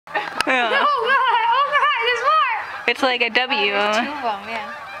Yeah. Oh God, there's more. It's like a W. There's 2 of them,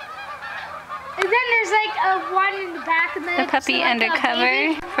 yeah. And then there's like a one in the back, and then The it's puppy like a undercover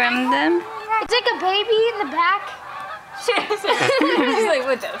baby. from them. It's like a baby in the back. She's like,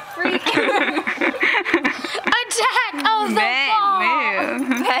 what the freak? Attack of the Bad fall.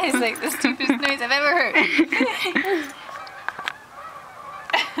 move. That is like the stupidest noise I've ever heard.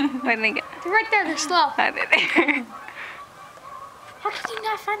 What did they get? They're right there. They're slow. Oh, they're there. How could you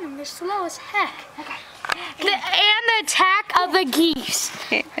not find them? They're slow as heck. Okay. And the attack of the geese.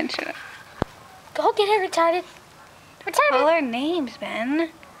 Okay, then shut up. Go get it, retarded. All our names, man.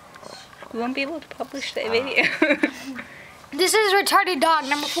 We won't be able to publish the video. This is retarded dog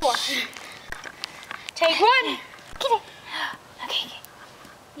number 4. Take 1. Get it. Okay.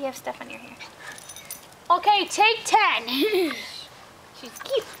 You have stuff on your hair. Okay, take 10. She's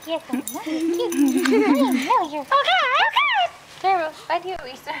cute. Yes, I know you're cute. I know you're okay. Carol, why do you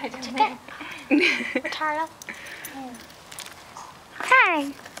always start doing that? Tara. Hi.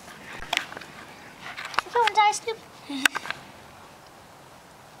 You don't die, stupid.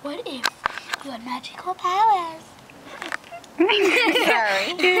 What if you had magical powers?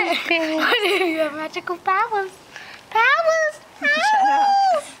 Sorry. What if you have magical powers? Powers! Shut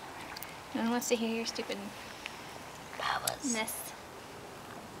up. No one wants to hear your stupid Powers. mess.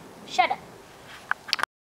 Shut up.